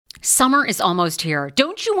Summer is almost here.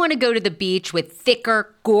 Don't you want to go to the beach with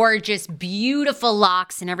thicker, gorgeous, beautiful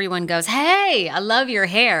locks and everyone goes, "Hey, I love your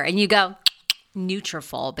hair." And you go,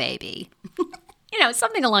 "Nutrafol, baby."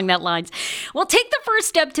 Something along that lines. Well, take the first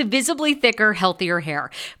step to visibly thicker, healthier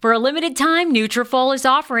hair. For a limited time, Nutrafol is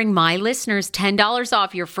offering my listeners $10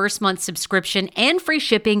 off your first month subscription and free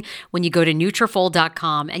shipping when you go to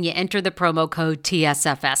Nutrafol.com and you enter the promo code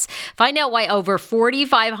TSFS. Find out why over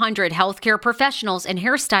 4,500 healthcare professionals and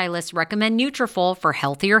hairstylists recommend Nutrafol for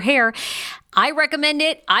healthier hair. I recommend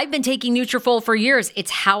it. I've been taking Nutrafol for years.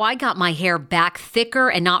 It's how I got my hair back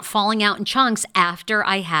thicker and not falling out in chunks after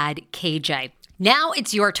I had KJ. Now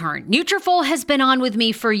it's your turn. Nutrafol has been on with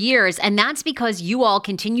me for years, and that's because you all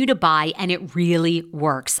continue to buy, and it really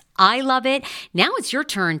works. I love it. Now it's your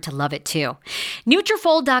turn to love it too.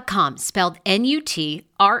 Nutrafol.com, spelled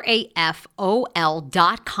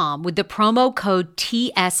Nutrafol.com with the promo code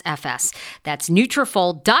TSFS. That's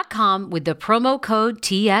Nutrafol.com with the promo code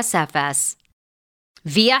TSFS.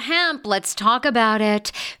 Via Hemp, let's talk about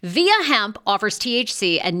it. Via Hemp offers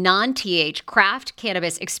THC and non-TH craft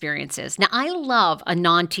cannabis experiences. Now, I love a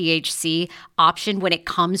non-THC option when it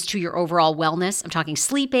comes to your overall wellness. I'm talking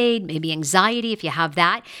sleep aid, maybe anxiety if you have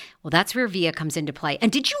that. Well, that's where Via comes into play.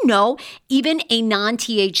 And did you know even a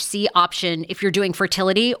non-THC option, if you're doing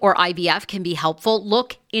fertility or IVF, can be helpful?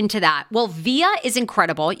 Look into that. Well, Via is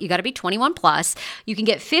incredible. You got to be 21 plus. You can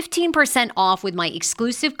get 15% off with my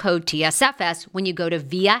exclusive code TSFS when you go to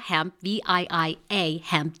Via Hemp, VIIA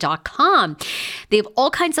hemp.com. They have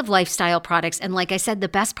all kinds of lifestyle products. And like I said, the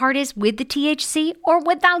best part is with the THC or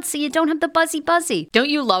without, so you don't have the buzzy. Don't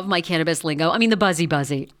you love my cannabis lingo? I mean, the buzzy.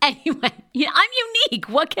 Anyway, I'm unique.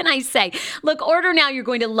 What can I say? Look, order now. You're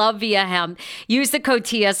going to love Via Hemp. Use the code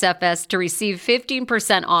TSFS to receive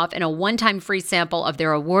 15% off and a one-time free sample of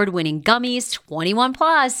their award-winning gummies, 21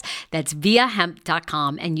 plus. That's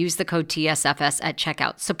viahemp.com and use the code TSFS at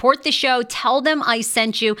checkout. Support the show. Tell them I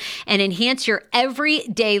sent you and enhance your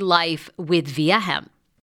everyday life with Via Hemp.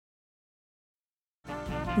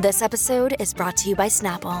 This episode is brought to you by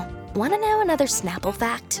Snapple. Want to know another Snapple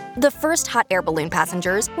fact? The first hot air balloon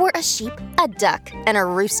passengers were a sheep, a duck, and a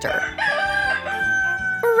rooster.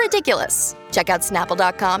 Ridiculous. Check out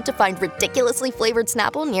Snapple.com to find ridiculously flavored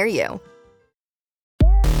Snapple near you.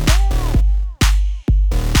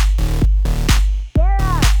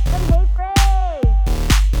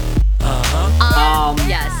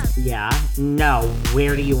 Yes. Yeah. No.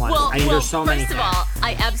 Where do you want it? I mean, there's so many. First of all,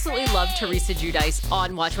 I absolutely love Teresa Guidice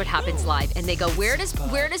on Watch What Happens Live, and they go, "Where does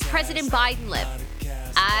President Biden live?"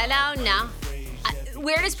 I don't know.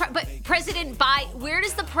 Where does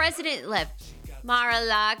the president live?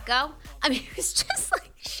 Mar-a-Lago. I mean, it's just like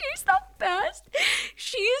she's the best.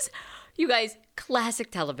 She's, you guys,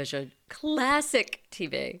 classic television, classic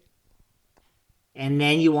TV. And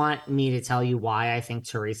then you want me to tell you why I think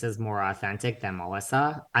Teresa's more authentic than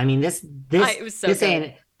Melissa? I mean, this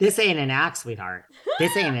ain't an act, sweetheart.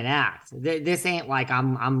 This ain't an act. This ain't like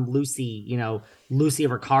I'm Lucy, Lucy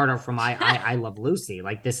Ricardo from I Love Lucy.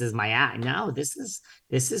 Like, this is my act. No, this is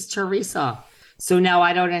Teresa. So now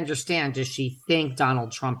I don't understand. Does she think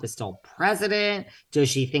Donald Trump is still president? Does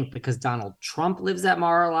she think because Donald Trump lives at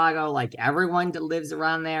Mar-a-Lago, like everyone that lives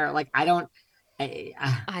around there? Like, I don't know.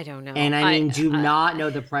 And I mean, do not know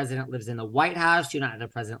the president lives in the White House. Do not know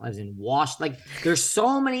the president lives in Washington. Like, there's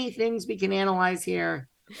so many things we can analyze here.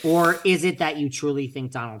 Or is it that you truly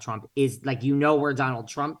think Donald Trump is, like, where Donald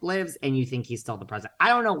Trump lives and you think he's still the president? I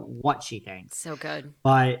don't know what she thinks. So good.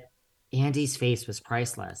 But Andy's face was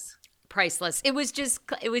priceless. It was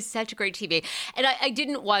such great TV. And I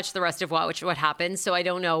didn't watch the rest of what happened, so I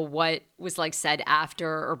don't know what was like said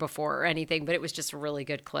after or before or anything, but it was just a really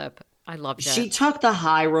good clip. I loved it. She took the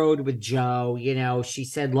high road with Joe. She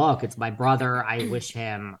said, look, it's my brother. I wish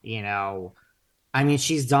him, I mean,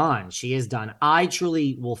 she's done. She is done. I've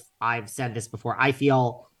said this before. I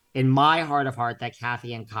feel in my heart of heart that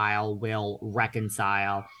Kathy and Kyle will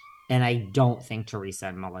reconcile. And I don't think Teresa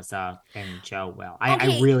and Melissa and Joe will.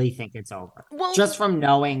 I really think it's over. Well, just from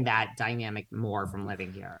knowing that dynamic more from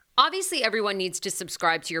living here. Obviously, everyone needs to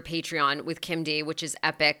subscribe to your Patreon with Kim D, which is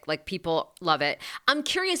epic. Like, people love it. I'm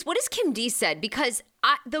curious, what has Kim D said? Because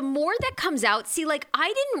the more that comes out,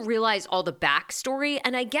 I didn't realize all the backstory.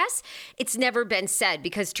 And I guess it's never been said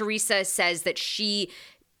because Teresa says that she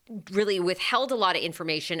really withheld a lot of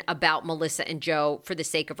information about Melissa and Joe for the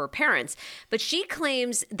sake of her parents. But she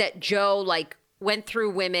claims that Joe, went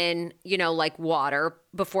through women, like water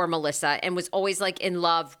before Melissa and was always, in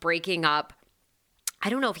love, breaking up. I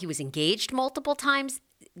don't know if he was engaged multiple times.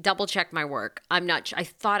 double check my work. I'm not, I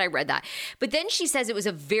thought I read that. But then she says it was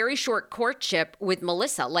a very short courtship with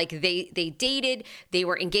Melissa. Like they dated, they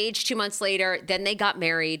were engaged 2 months later, then they got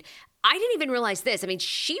married. I didn't even realize this. I mean,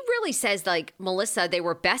 she really says like Melissa, they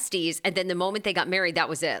were besties. And then the moment they got married, that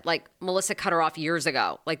was it. Like Melissa cut her off years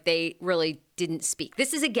ago. Like they really didn't speak.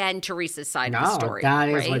 This is again, Teresa's side of the story. That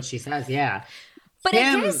is right? what she says. Yeah. But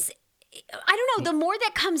I guess, I don't know, the more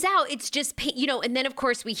that comes out, it's just, you know, and then of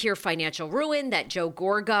course we hear financial ruin that Joe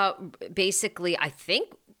Gorga basically, I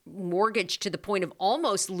think, mortgaged to the point of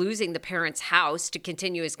almost losing the parents' house to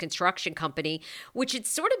continue his construction company, which it's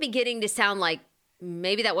sort of beginning to sound like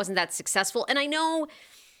maybe that wasn't that successful. And I know,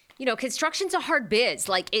 you know, construction's a hard biz.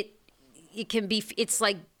 Like it can be, it's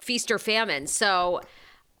like feast or famine. So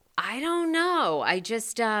I don't know. I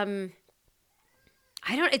just, it's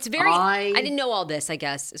very, I didn't know all this, I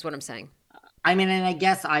guess, is what I'm saying. I mean, and I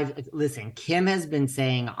guess listen, Kim has been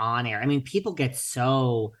saying on air, I mean, people get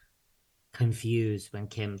so confused when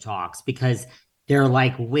Kim talks because they're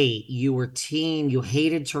like, wait, you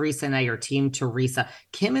hated Teresa, now you're team Teresa.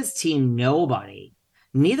 Kim is team nobody.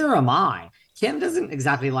 Neither am I. Kim doesn't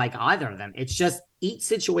exactly like either of them. It's just each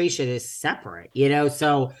situation is separate, you know?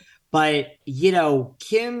 So, but, you know,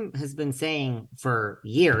 Kim has been saying for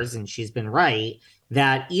years, and she's been right,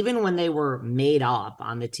 that even when they were made up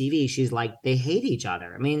on the TV, she's like, they hate each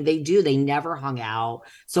other. I mean, they do. They never hung out.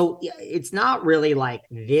 So it's not really like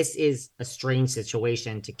this is a strange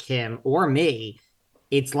situation to Kim or me.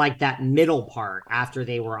 It's like that middle part after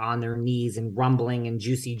they were on their knees and rumbling and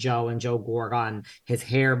Juicy Joe and Joe Gorgon, his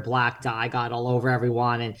hair black dye got all over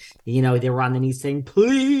everyone. And, you know, they were on the knees saying,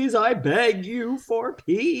 please, I beg you for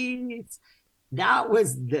peace. That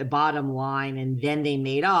was the bottom line. And then they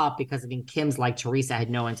made up because, I mean, Kim's like Teresa had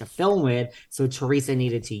no one to film with. So Teresa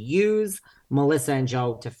needed to use Melissa and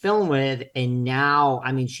Joe to film with. And now,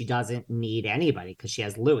 I mean, she doesn't need anybody because she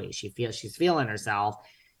has Louis. She's feeling herself,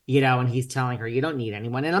 you know, and he's telling her, you don't need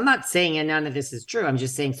anyone. And I'm not saying, and none of this is true. I'm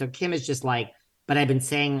just saying, so Kim is just like, but I've been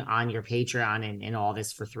saying on your Patreon and all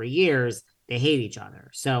this for 3 years, they hate each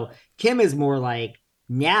other. So Kim is more like,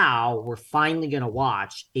 now we're finally going to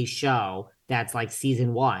watch a show that's like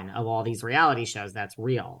season 1 of all these reality shows that's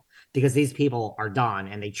real, because these people are done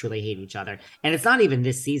and they truly hate each other. And it's not even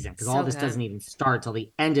this season, because all this doesn't even start till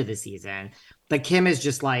the end of the season. But Kim is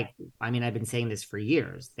just like, I mean, I've been saying this for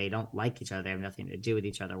years. They don't like each other. They have nothing to do with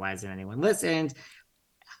each other. Why hasn't anyone listened?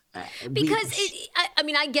 Because I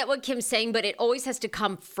mean, I get what Kim's saying, but it always has to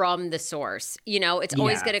come from the source. You know, it's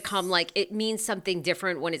always going to come, like, it means something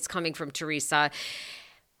different when it's coming from Teresa.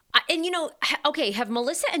 And, you know, okay, have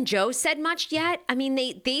Melissa and Joe said much yet? I mean,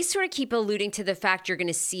 they sort of keep alluding to the fact you're going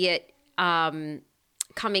to see it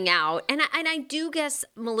coming out. And I do guess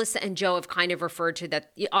Melissa and Joe have kind of referred to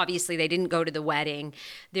that. Obviously, they didn't go to the wedding.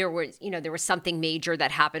 There was something major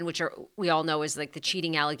that happened, which we all know is like the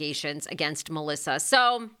cheating allegations against Melissa.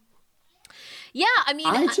 So, yeah, I mean,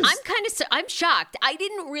 I'm shocked. I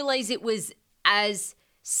didn't realize it was as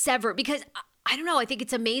severed, because I don't know. I think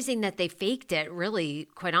it's amazing that they faked it, really,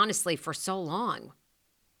 quite honestly, for so long.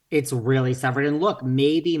 It's really severed. And look,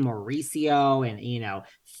 maybe Mauricio and, you know,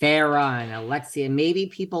 Farrah and Alexia, maybe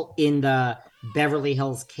people in the Beverly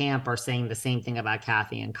Hills camp are saying the same thing about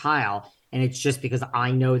Kathy and Kyle. And it's just because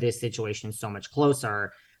I know this situation so much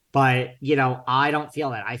closer. But, you know, I don't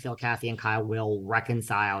feel that. I feel Kathy and Kyle will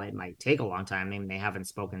reconcile. It might take a long time. I mean, they haven't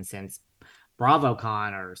spoken since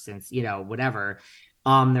BravoCon or since, you know, whatever.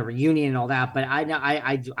 The reunion and all that, but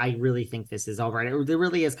I really think this is over. And it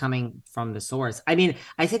really is coming from the source. I mean,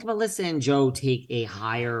 I think Melissa and Joe take a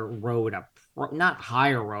higher road, not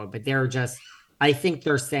higher road, but they're just, I think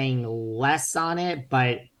they're saying less on it,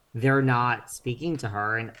 but they're not speaking to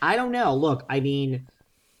her. And I don't know. Look, I mean,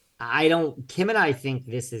 Kim and I think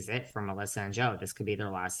this is it for Melissa and Joe. This could be their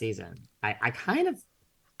last season. I feel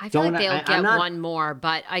like they'll get one more,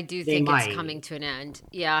 but I do think it's coming to an end.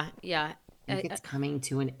 Yeah. I think it's coming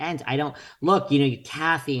to an end. I don't look, you know,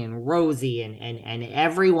 Kathy and Rosie and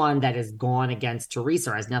everyone that has gone against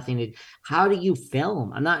Teresa has nothing to. How do you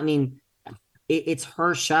film? It's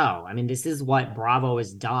her show. I mean, this is what Bravo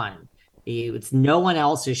has done. It's no one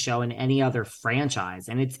else's show in any other franchise.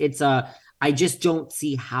 And I just don't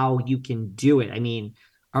see how you can do it. I mean,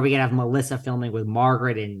 are we going to have Melissa filming with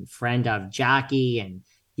Margaret and friend of Jackie and,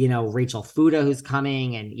 you know, Rachel Fuda, who's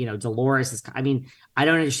coming, and, you know, Dolores is, I mean, I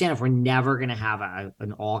don't understand if we're never going to have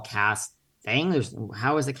an all cast thing.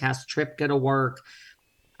 How is a cast trip going to work?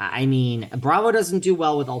 I mean, Bravo doesn't do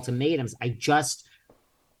well with ultimatums.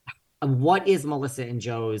 What is Melissa and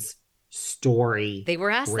Joe's story? They were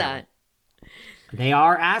asked that. They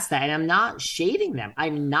are asked that. And I'm not shading them.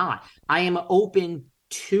 I'm not. I am open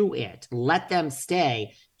to it. Let them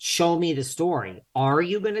stay. Show me the story. Are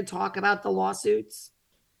you going to talk about the lawsuits?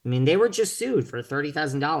 I mean, they were just sued for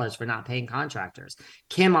 $30,000 for not paying contractors.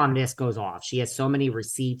 Kim on this goes off. She has so many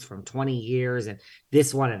receipts from 20 years and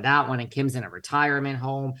this one and that one. And Kim's in a retirement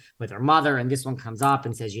home with her mother. And this one comes up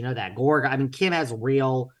and says, that Gorga. I mean, Kim has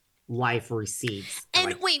real life receipts.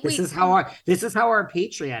 And this is how our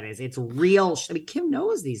Patriot is. It's real. I mean, Kim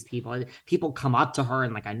knows these people. People come up to her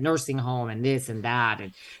in like a nursing home and this and that.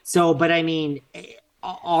 And so, but I mean,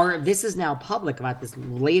 this is now public about this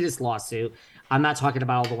latest lawsuit. I'm not talking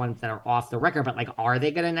about all the ones that are off the record, but like, are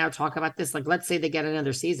they going to now talk about this? Like, let's say they get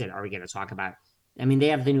another season. Are we going to talk about, I mean, they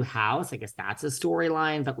have the new house. I guess that's a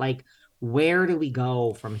storyline, but like, where do we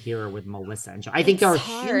go from here with Melissa and Joe? I think they're a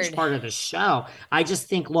huge part of the show. I just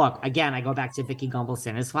think, look, again, I go back to Vicky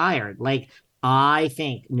Gumbelson is fired. Like, I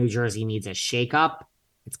think New Jersey needs a shakeup.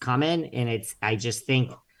 It's coming. And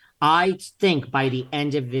I think by the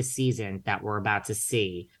end of this season that we're about to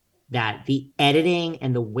see, that the editing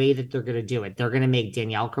and the way that they're going to do it, they're going to make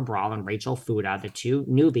Danielle Cabral and Rachel Fuda, the two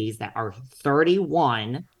newbies that are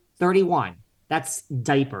 31. That's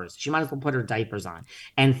diapers. She might as well put her diapers on.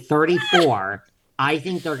 And 34, I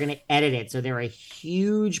think they're going to edit it so they're a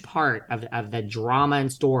huge part of the drama and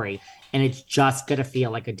story. And it's just going to feel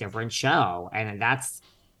like a different show. And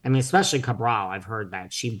especially Cabral, I've heard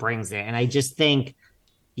that she brings it. And I just think,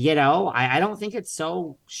 I don't think it's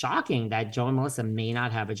so shocking that Joe and Melissa may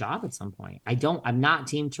not have a job at some point. I'm not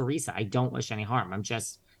Team Teresa. I don't wish any harm.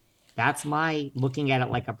 That's my looking at it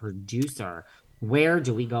like a producer. Where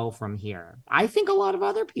do we go from here? I think a lot of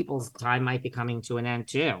other people's time might be coming to an end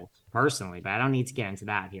too, personally, but I don't need to get into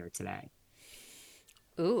that here today.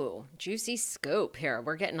 Ooh, juicy scoop here.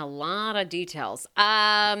 We're getting a lot of details.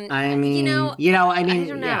 I don't know.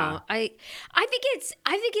 Yeah. I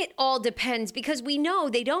think it all depends because we know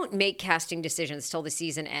they don't make casting decisions till the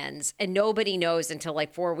season ends, and nobody knows until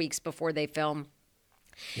like 4 weeks before they film.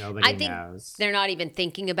 Nobody knows. They're not even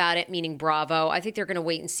thinking about it, meaning Bravo. I think they're going to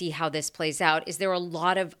wait and see how this plays out. Is there a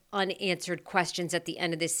lot of unanswered questions at the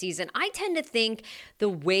end of this season? I tend to think the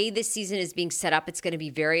way this season is being set up, it's going to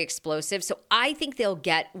be very explosive. So I think they'll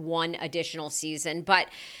get one additional season, but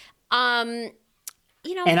and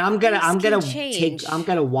I'm gonna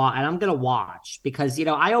watch because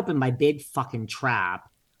I opened my big fucking trap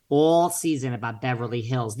all season about Beverly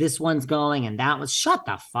Hills. This one's going and that was shut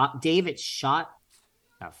the fuck, David. Shut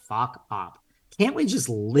the fuck up. Can't we just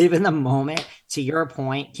live in the moment? To your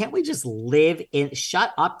point, can't we just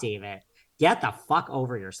shut up, David? Get the fuck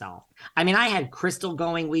over yourself. I mean, I had Crystal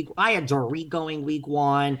going I had Dorit going week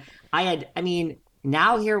 1.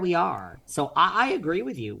 Now here we are. So I agree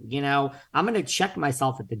with you. I'm going to check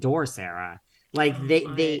myself at the door, Sarah. Like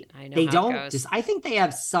they don't just, I think they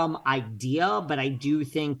have some idea, but I do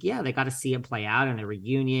think, they got to see it play out in the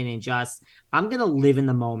reunion and I'm going to live in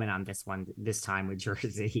the moment on this time with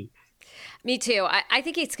Jersey. Me too. I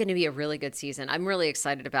think it's going to be a really good season. I'm really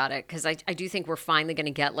excited about it because I do think we're finally going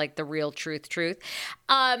to get like the real truth.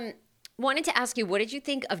 Wanted to ask you, what did you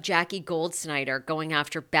think of Jackie Goldsnyder going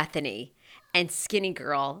after Bethany and Skinny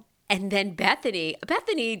Girl? And then Bethany's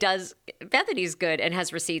good and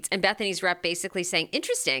has receipts. And Bethany's rep basically saying,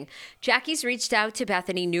 interesting, Jackie's reached out to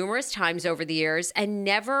Bethany numerous times over the years and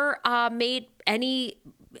never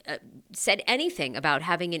said anything about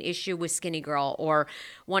having an issue with Skinny Girl or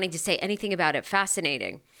wanting to say anything about it.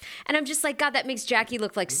 Fascinating. And I'm just like, God, that makes Jackie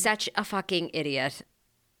look like such a fucking idiot.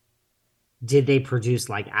 Did they produce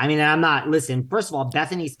listen, first of all,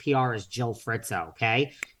 Bethany's PR is Jill Fritzo,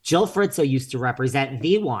 okay? Jill Fritzo used to represent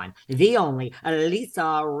the one, the only, Lisa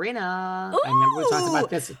Rinna. Ooh, I remember we talked about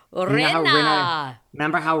this.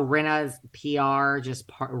 Remember how Rinna's PR,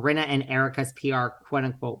 Rinna and Erica's PR, quote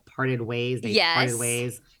unquote, parted ways? They parted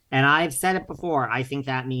ways. And I've said it before. I think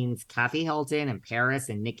that means Kathy Hilton and Paris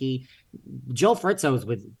and Nikki. Jill Fritzo's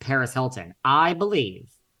with Paris Hilton. I believe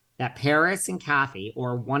that Paris and Kathy,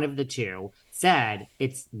 or one of the two, said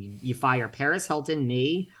it's you fire Paris Hilton,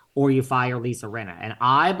 me, or you fire Lisa Rinna. And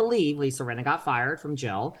I believe Lisa Rinna got fired from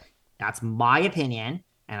Jill. That's my opinion.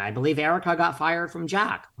 And I believe Erica got fired from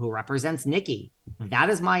Jack, who represents Nikki.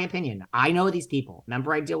 That is my opinion. I know these people.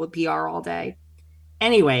 Remember, I deal with PR all day.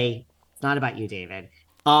 Anyway, it's not about you, David.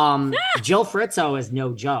 Jill Fritzo is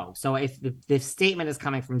no joke. So if the statement is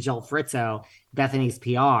coming from Jill Fritzo, Bethany's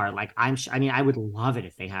PR, I would love it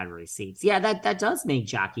if they had receipts. Yeah, that does make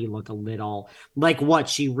Jackie look a little like what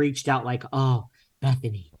she reached out like, oh,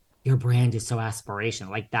 Bethany, your brand is so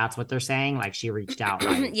aspirational. Like that's what they're saying. Like she reached out.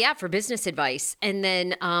 Yeah, for business advice. And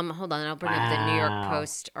then, hold on, I'll bring up the New York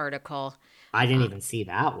Post article. I didn't even see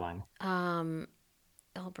that one. I'll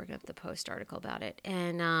bring up the Post article about it.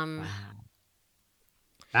 And, wow.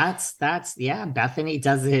 Yeah, Bethany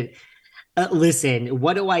does it. Listen,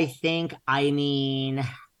 what do I think? I mean,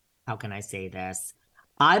 how can I say this?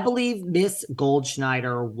 I believe Miss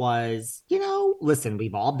Goldschneider was, listen,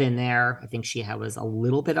 we've all been there. I think was a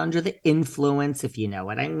little bit under the influence, if you know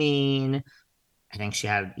what I mean. I think she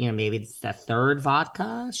had, maybe the third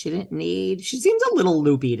vodka she didn't need. She seems a little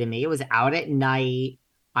loopy to me. It was out at night.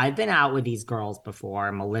 I've been out with these girls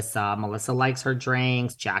before. Melissa likes her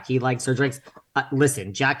drinks. Jackie likes her drinks.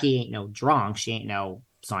 Listen, Jackie ain't no drunk. She ain't no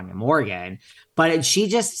Sonia Morgan. But she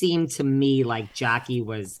just seemed to me like Jackie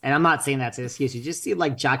was, and I'm not saying that's an excuse. She just seemed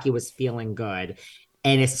like Jackie was feeling good.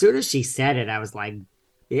 And as soon as she said it, I was like,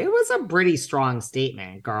 it was a pretty strong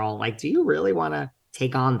statement, girl. Like, do you really want to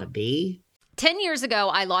take on the B? 10 years ago,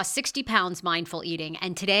 I lost 60 pounds mindful eating,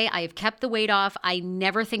 and today I have kept the weight off. I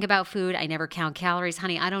never think about food. I never count calories.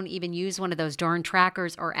 Honey, I don't even use one of those darn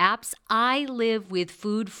trackers or apps. I live with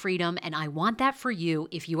food freedom, and I want that for you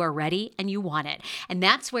if you are ready and you want it. And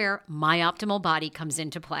that's where My Optimal Body comes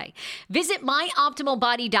into play. Visit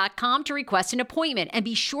myoptimalbody.com to request an appointment, and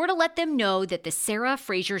be sure to let them know that the Sarah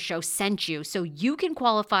Fraser Show sent you so you can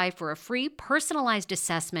qualify for a free personalized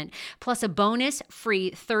assessment plus a bonus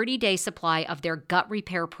free 30-day supply of their gut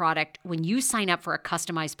repair product when you sign up for a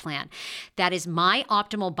customized plan. That is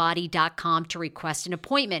myoptimalbody.com to request an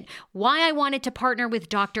appointment. Why I wanted to partner with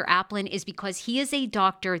Dr. Applin is because he is a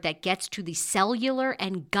doctor that gets to the cellular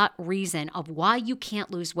and gut reason of why you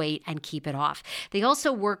can't lose weight and keep it off. They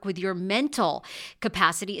also work with your mental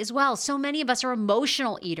capacity as well. So many of us are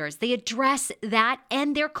emotional eaters. They address that,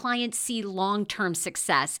 and their clients see long-term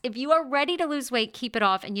success. If you are ready to lose weight, keep it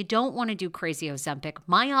off, and you don't want to do crazy Ozempic,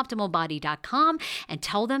 myoptimalbody.com, and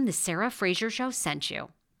tell them the Sarah Fraser Show sent you.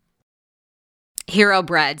 Hero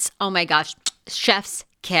breads. Oh my gosh. Chef's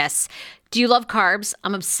kiss. Do you love carbs?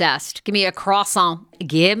 I'm obsessed. Give me a croissant.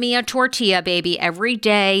 Give me a tortilla, baby, every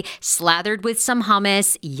day, slathered with some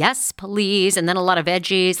hummus. Yes, please. And then a lot of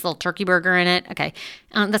veggies, a little turkey burger in it. Okay.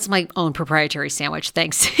 That's my own proprietary sandwich.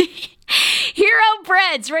 Thanks. Hero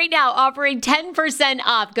breads right now offering 10%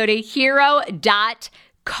 off. Go to hero.co.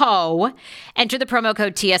 Enter the promo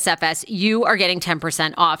code TSFS. You are getting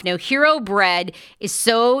 10% off. Now, Hero bread is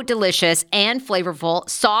so delicious and flavorful,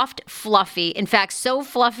 soft, fluffy. In fact, so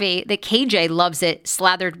fluffy that KJ loves it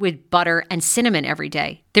slathered with butter and cinnamon every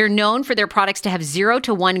day. They're known for their products to have 0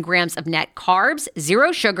 to 1 grams of net carbs,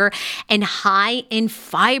 0 sugar, and high in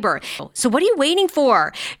fiber. So what are you waiting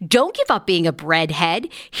for? Don't give up being a breadhead.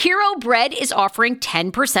 Hero Bread is offering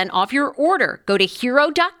 10% off your order. Go to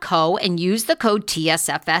hero.co and use the code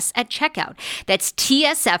TSFS at checkout. That's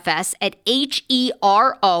TSFS at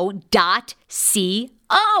HERO.CO.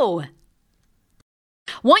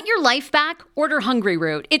 Want your life back? Order Hungry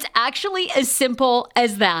Root. It's actually as simple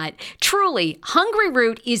as that. Truly, Hungry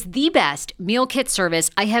Root is the best meal kit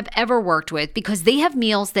service I have ever worked with because they have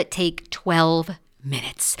meals that take 12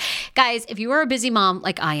 minutes. Guys, if you are a busy mom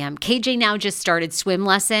like I am, KJ now just started swim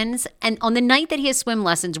lessons. And on the night that he has swim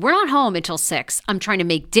lessons, we're not home until 6. I'm trying to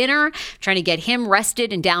make dinner, trying to get him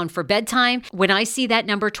rested and down for bedtime. When I see that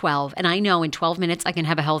number 12, and I know in 12 minutes I can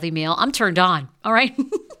have a healthy meal, I'm turned on. All right?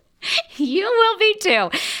 You will be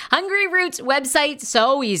too. Hungry Root's website,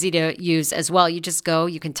 so easy to use as well. You just go,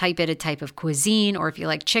 you can type in a type of cuisine, or if you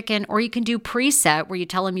like chicken, or you can do preset where you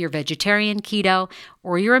tell them you're vegetarian, keto,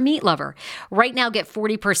 or you're a meat lover. Right now, get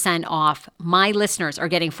 40% off. My listeners are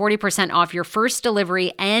getting 40% off your first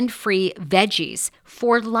delivery and free veggies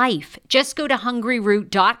for life. Just go to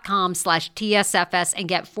hungryroot.com/TSFS and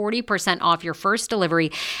get 40% off your first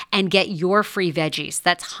delivery and get your free veggies.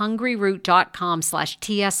 That's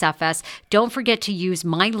hungryroot.com/TSFS. Don't forget to use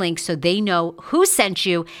my link so they know who sent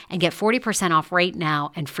you and get 40% off right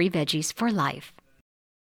now and free veggies for life.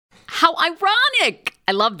 How ironic.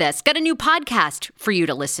 I love this. Got a new podcast for you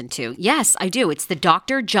to listen to. Yes, I do. It's the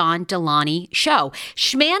Dr. John Delaney Show.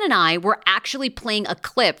 Schman and I were actually playing a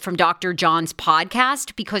clip from Dr. John's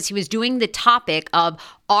podcast because he was doing the topic of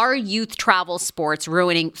are youth travel sports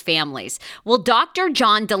ruining families? Well, Dr.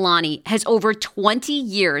 John Delaney has over 20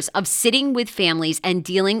 years of sitting with families and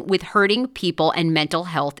dealing with hurting people and mental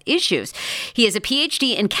health issues. He has a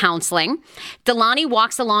PhD in counseling. Delaney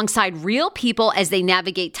walks alongside real people as they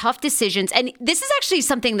navigate tough decisions. And this is actually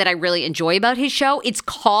something that I really enjoy about his show. It's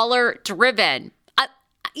caller driven.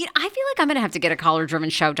 I feel like I'm going to have to get a caller-driven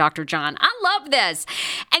show, Dr. John. I love this.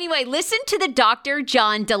 Anyway, listen to the Dr.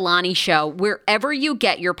 John Delaney Show wherever you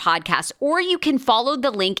get your podcasts, or you can follow the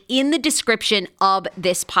link in the description of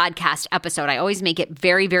this podcast episode. I always make it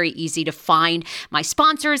very, very easy to find my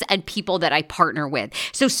sponsors and people that I partner with.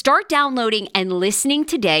 So start downloading and listening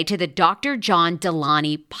today to the Dr. John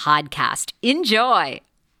Delaney podcast. Enjoy.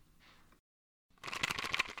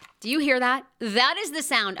 Do you hear that? That is the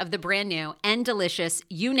sound of the brand new and delicious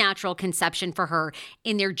Eu Natural Conception for Her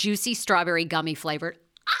in their juicy strawberry gummy flavored.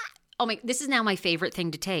 Oh my, this is now my favorite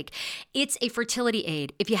thing to take. It's a fertility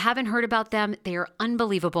aid. If you haven't heard about them, they are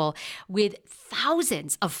unbelievable with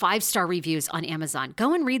thousands of 5-star reviews on Amazon.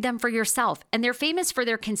 Go and read them for yourself. And they're famous for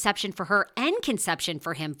their Conception for Her and Conception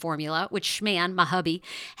for Him formula, which Schman, my hubby,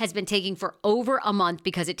 has been taking for over a month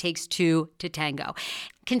because it takes two to tango.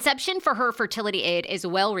 Conception for Her fertility aid is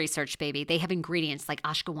well-researched, baby. They have ingredients like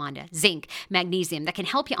ashwagandha, zinc, magnesium that can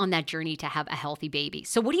help you on that journey to have a healthy baby.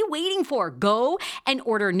 So what are you waiting for? Go and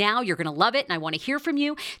order now. You're going to love it, and I want to hear from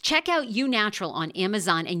you. Check out Eu Natural on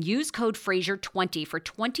Amazon and use code Fraser20 for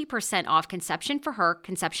 20% off Conception for Her,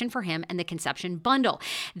 Conception for Him, and the Conception Bundle.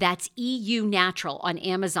 That's EU Natural on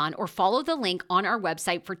Amazon, or follow the link on our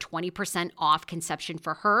website for 20% off Conception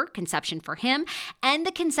for Her, Conception for Him, and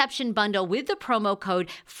the Conception Bundle with the promo code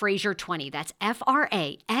Fraser20. That's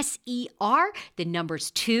Fraser, the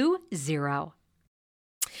numbers 20.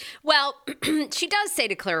 Well, she does say,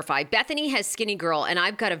 to clarify, Bethany has skinny girl, and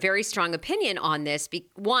I've got a very strong opinion on this.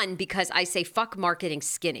 One, because I say fuck marketing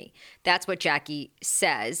skinny. That's what Jackie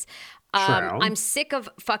says. I'm sick of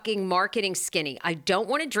fucking marketing skinny. I don't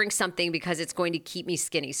want to drink something because it's going to keep me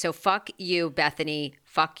skinny. So fuck you, Bethany.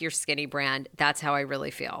 Fuck your skinny brand. That's how I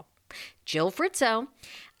really feel. Jill Fritzo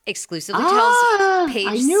exclusively tells Page.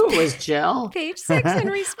 I knew it was Jill. Page 6 in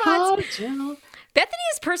response. Jill. Bethany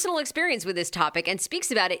has personal experience with this topic and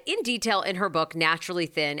speaks about it in detail in her book, Naturally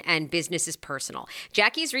Thin and Business is Personal.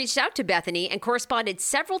 Jackie's reached out to Bethany and corresponded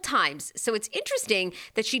several times, so it's interesting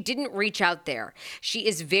that she didn't reach out there. She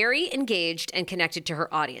is very engaged and connected to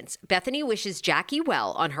her audience. Bethany wishes Jackie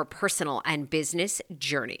well on her personal and business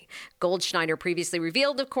journey. Goldschneider previously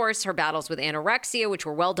revealed, of course, her battles with anorexia, which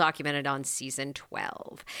were well documented on season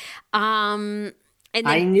 12. And then,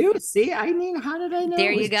 I knew. See, I mean, how did I know?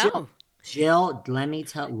 There you go. Jill, let me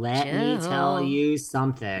tell you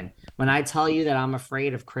something. When I tell you that I'm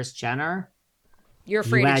afraid of Kris Jenner, you're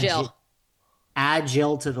afraid of Jill. Add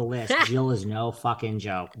Jill to the list. Jill is no fucking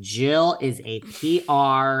joke. Jill is a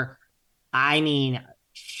PR,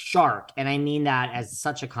 shark. And I mean that as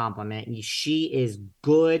such a compliment. She is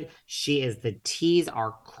good. The T's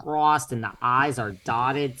are crossed and the I's are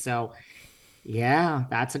dotted. So yeah,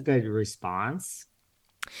 that's a good response.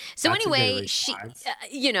 So anyway, she,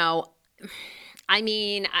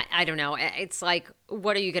 I don't know. It's like,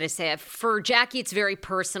 what are you going to say? For Jackie, it's very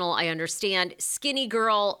personal. I understand. Skinny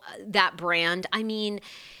girl, that brand. I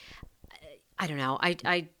don't know.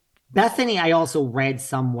 Bethany, I also read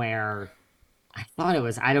somewhere, I thought it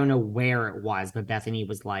was, I don't know where it was, but Bethany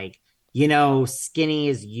was like, skinny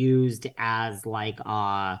is used as like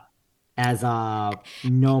as a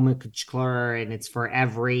nomenclature, and it's for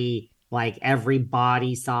every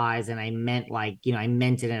body size. And I meant I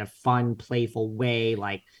meant it in a fun, playful way,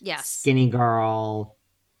 like yes. Skinny girl.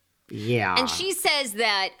 Yeah. And she says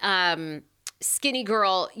that skinny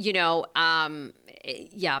girl,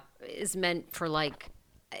 is meant for like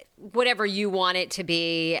whatever you want it to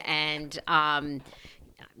be. And, I don't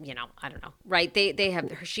know. Right.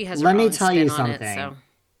 She has her Let own me tell spin you on something. It, so.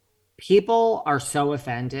 People are so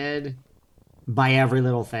offended by every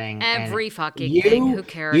little thing. Every fucking thing. Who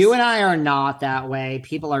cares? You and I are not that way.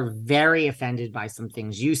 People are very offended by some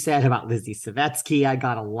things you said about Lizzie Savetsky. I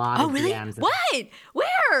got a lot of really? DMs. What?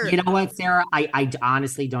 Where? You know what, Sarah? I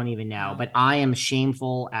honestly don't even know, but I am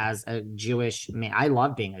shameful as a Jewish man. I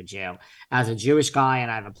love being a Jew. As a Jewish guy, and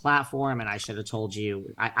I have a platform, and I should have told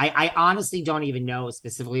you. I honestly don't even know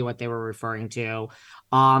specifically what they were referring to.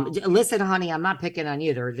 Listen, honey, I'm not picking on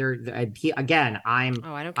you. They're again, I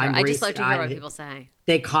don't care. I just like to hear what people say.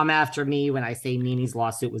 They come after me when I say Nini's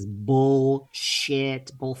lawsuit was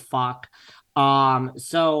bullshit, bullfuck.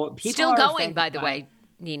 So people still going, by the way,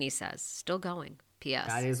 Nini says. Still going. P.S.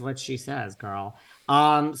 That is what she says, girl.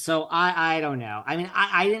 So I don't know.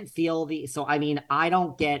 I didn't feel I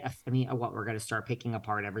don't get, what, we're going to start picking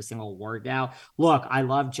apart every single word now. Look, I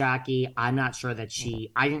love Jackie. I'm not sure that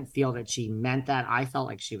I didn't feel that she meant that. I felt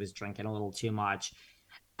like she was drinking a little too much.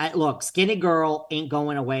 Look, Skinny Girl ain't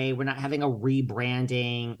going away. We're not having a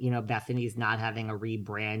rebranding. Bethany's not having a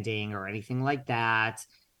rebranding or anything like that.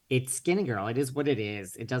 It's Skinny Girl. It is what it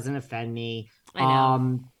is. It doesn't offend me. I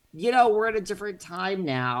know. We're at a different time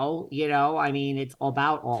now. It's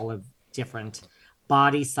about all of different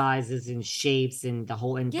body sizes and shapes and the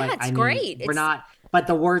whole. Great. But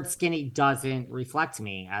the word skinny doesn't reflect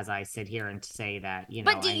me as I sit here and say that.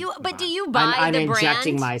 But do you buy I'm the brand? I'm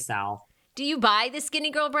injecting myself. Do you buy the Skinny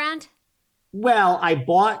Girl brand? Well, I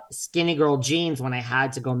bought Skinny Girl jeans when I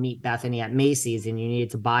had to go meet Bethany at Macy's, and you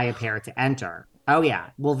needed to buy a pair to enter. Oh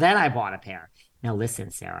yeah. Well, then I bought a pair. Now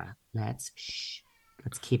listen, Sarah, let's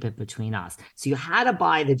keep it between us. So you had to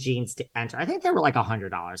buy the jeans to enter. I think they were like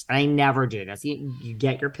 $100. And I never do this. You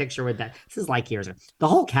get your picture with that. This is like years ago. The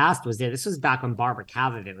whole cast was there. This was back when Barbara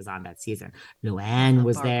Kavovit was on that season. Luann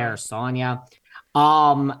was there, Sonia.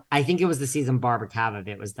 I think it was the season Barbara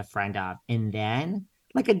Kavovit was the friend of. And then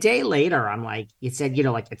like a day later, I'm like, it said,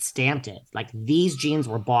 like it stamped it. Like these jeans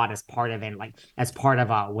were bought as part of it, like as part of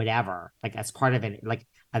a whatever, like as part of it, like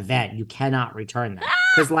event. You cannot return them.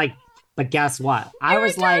 Because but guess what? I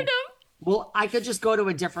was like, well, I could just go to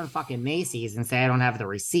a different fucking Macy's and say I don't have the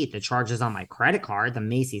receipt. The charge is on my credit card, the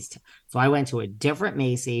Macy's. So I went to a different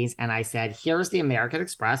Macy's and I said, here's the American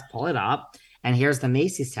Express, pull it up. And here's the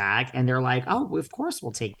Macy's tag. And they're like, oh, of course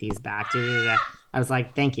we'll take these back. I was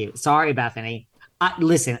like, thank you. Sorry, Bethany.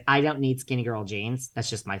 Listen, I don't need skinny girl jeans. That's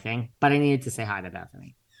just my thing. But I needed to say hi to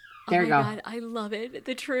Bethany. There you go. God, I love it.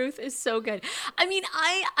 The truth is so good. I mean,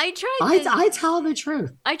 I tried. I tell the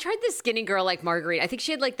truth. I tried the skinny girl like margarita. I think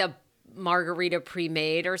she had like the margarita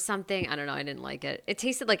pre-made or something. I don't know. I didn't like it. It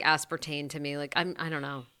tasted like aspartame to me. Like I don't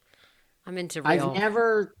know. I'm into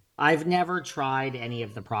real. I've never tried any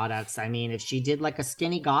of the products. I mean, if she did like a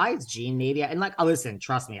skinny guy's jean, maybe. And like, listen,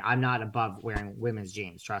 trust me, I'm not above wearing women's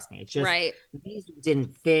jeans. Trust me. It's just these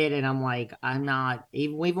didn't fit. And I'm like, I'm not,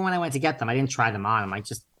 even when I went to get them, I didn't try them on. I'm like,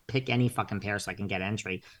 just pick any fucking pair so I can get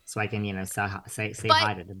entry so I can, say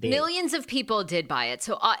hi to the big. Millions of people did buy it.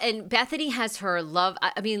 So, and Bethany has her love.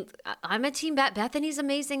 I mean, I'm a team Bethany's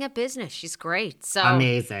amazing at business. She's great. So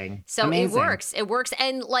amazing. So amazing. It works.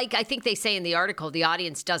 And like, I think they say in the article, the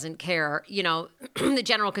audience doesn't care, the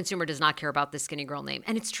general consumer does not care about the skinny girl name.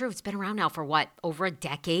 And it's true. It's been around now for what? Over a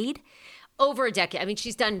decade? Over a decade. I mean,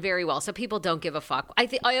 she's done very well. So people don't give a fuck.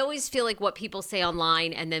 I always feel like what people say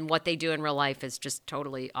online and then what they do in real life is just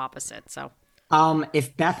totally opposite. So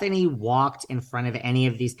if Bethany walked in front of any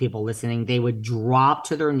of these people listening, they would drop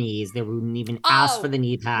to their knees. They wouldn't even ask for the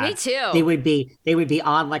knee pad. Me too. They would be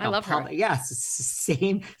on like a public. Yes,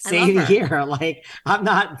 same here. Like I'm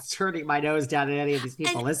not turning my nose down at any of these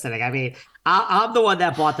people listening. I mean, I'm the one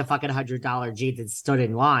that bought the fucking $100 jeans and stood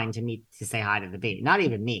in line to say hi to the baby. Not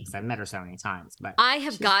even me, because I've met her so many times. But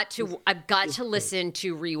I've got to listen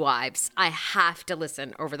to Rewives. I have to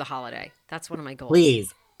listen over the holiday. That's one of my goals.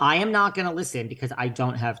 Please. I am not going to listen because I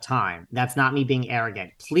don't have time. That's not me being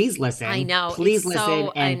arrogant. Please listen. I know. Please listen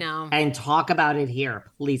and talk about it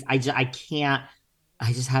here. Please. I can't.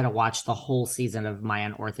 I just had to watch the whole season of My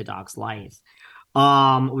Unorthodox Life,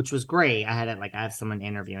 which was great. I have someone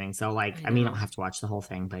interviewing. So I mean, you don't have to watch the whole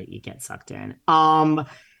thing, but you get sucked in.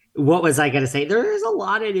 What was I going to say? There's a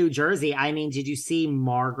lot of New Jersey. I mean, did you see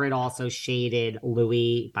Margaret also shaded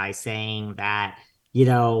Louis by saying that,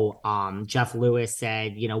 Jeff Lewis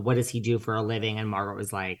said, what does he do for a living? And Margaret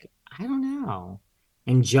was like, I don't know.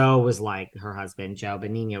 And Joe was like, her husband, Joe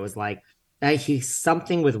Benigno, was like, he's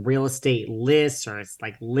something with real estate lists, or it's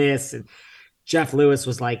like lists. And Jeff Lewis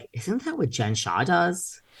was like, isn't that what Jen Shah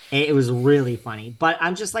does? And it was really funny. But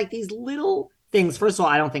I'm just like, these little things. First of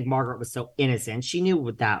all, I don't think Margaret was so innocent. She knew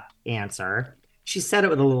with that answer. She said it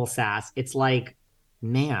with a little sass. It's like,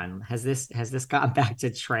 man, has this gotten back to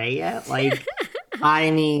Trey yet? Like,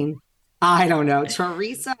 I mean, I don't know.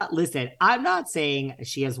 Teresa, listen, I'm not saying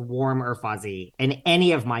she is warm or fuzzy in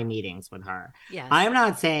any of my meetings with her. Yes. I'm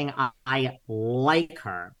not saying I like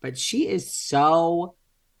her, but she is so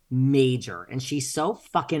major and she's so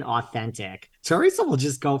fucking authentic. Teresa will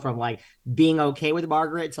just go from like being okay with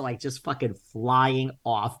Margaret to like just fucking flying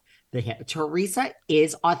off the hip. Teresa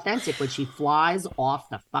is authentic when she flies off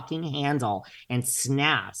the fucking handle and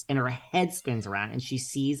snaps and her head spins around and she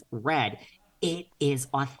sees red. It is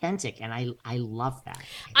authentic, and I love that.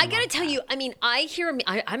 I got to tell you, I mean,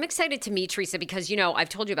 I'm excited to meet Teresa because, I've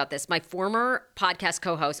told you about this. My former podcast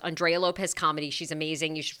co-host, Andrea Lopez Comedy, she's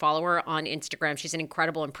amazing. You should follow her on Instagram. She's an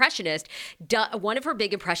incredible impressionist. One of her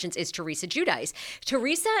big impressions is Teresa Giudice.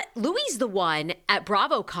 Louis the one at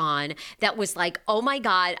BravoCon that was like, oh my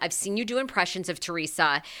God, I've seen you do impressions of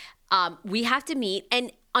Teresa. We have to meet.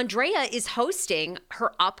 And Andrea is hosting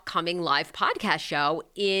her upcoming live podcast show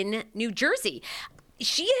in New Jersey.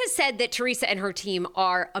 She has said that Teresa and her team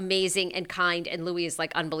are amazing and kind, and Louis is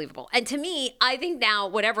like unbelievable. And to me, I think now,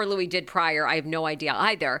 whatever Louis did prior, I have no idea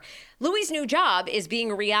either. Louis's new job is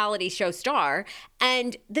being a reality show star.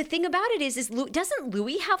 And the thing about it is doesn't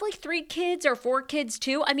Louis have like 3 kids or 4 kids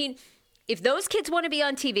too? I mean, if those kids want to be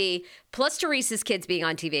on TV, plus Teresa's kids being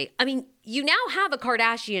on TV, I mean, you now have a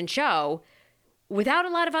Kardashian show without a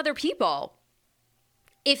lot of other people,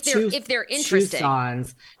 if they're interested.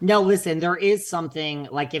 No, listen, there is something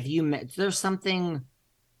like there's something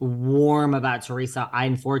warm about Teresa.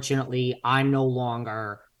 I'm no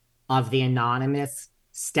longer of the anonymous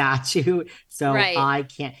statue. So I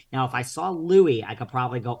can't. Now, if I saw Louis, I could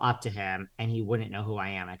probably go up to him and he wouldn't know who I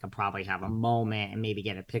am. I could probably have a moment and maybe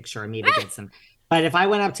get a picture and maybe get some. But if I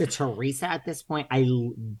went up to Teresa at this point, I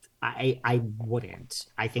wouldn't.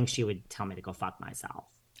 I think she would tell me to go fuck myself.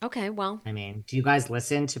 Okay, well. I mean, do you guys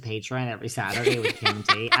listen to Patreon every Saturday with Kim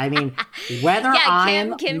D? I mean,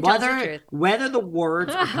 whether whether the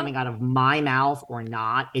words are coming out of my mouth or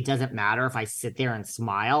not, it doesn't matter if I sit there and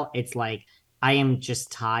smile. It's like I am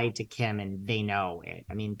just tied to Kim and they know it.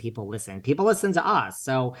 I mean, people listen to us.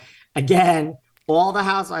 So again, all the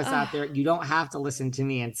housewives out there, you don't have to listen to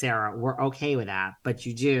me and Sarah. We're okay with that, but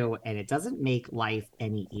you do, and it doesn't make life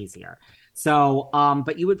any easier. So,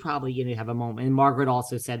 but you would probably, have a moment. And Margaret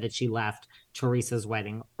also said that she left Teresa's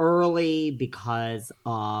wedding early because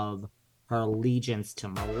of her allegiance to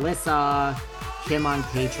Melissa. Kim on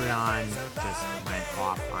Patreon just went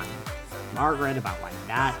off on Margaret about like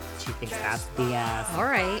that. She thinks that's BS. All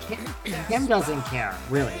right. Kim doesn't care,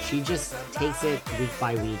 really. She just takes it week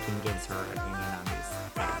by week and gives her opinion on these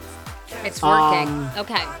things. It's working.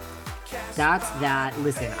 Okay. That's that.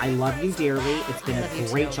 Listen, I love you dearly. It's been a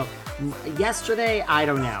great show. Yesterday, I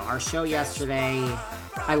don't know. Our show yesterday,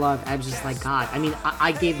 I was just like, God. I mean,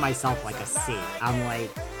 I gave myself like a C. I'm like,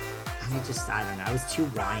 I don't know. I was too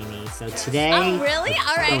whiny. So today. Oh, really?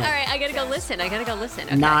 All right. I gotta go listen.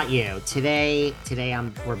 Okay. Not you. Today,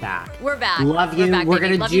 we're back. We're back. Love you. We're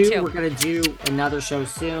gonna do another show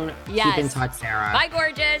soon. Yes. Keep in touch, Sarah. Bye,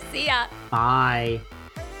 gorgeous. See ya. Bye.